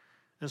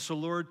 And so,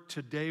 Lord,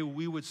 today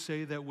we would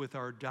say that with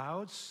our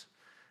doubts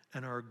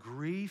and our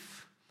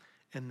grief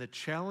and the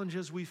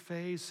challenges we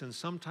face, and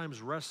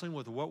sometimes wrestling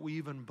with what we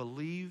even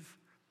believe,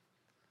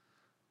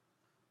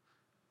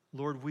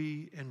 Lord,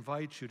 we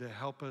invite you to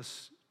help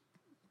us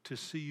to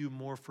see you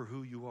more for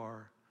who you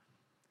are,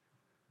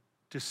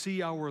 to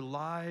see our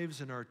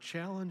lives and our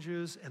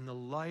challenges and the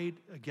light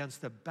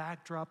against the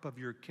backdrop of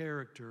your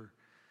character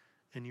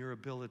and your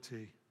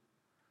ability.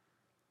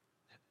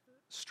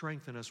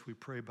 Strengthen us, we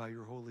pray, by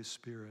your Holy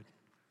Spirit.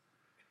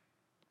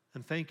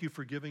 And thank you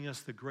for giving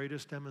us the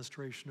greatest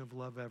demonstration of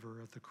love ever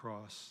at the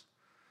cross.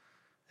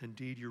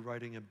 Indeed, you're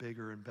writing a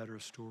bigger and better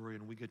story,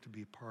 and we get to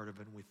be part of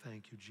it, and we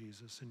thank you,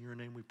 Jesus. In your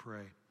name we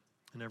pray.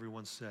 And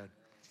everyone said,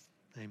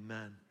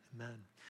 amen, amen.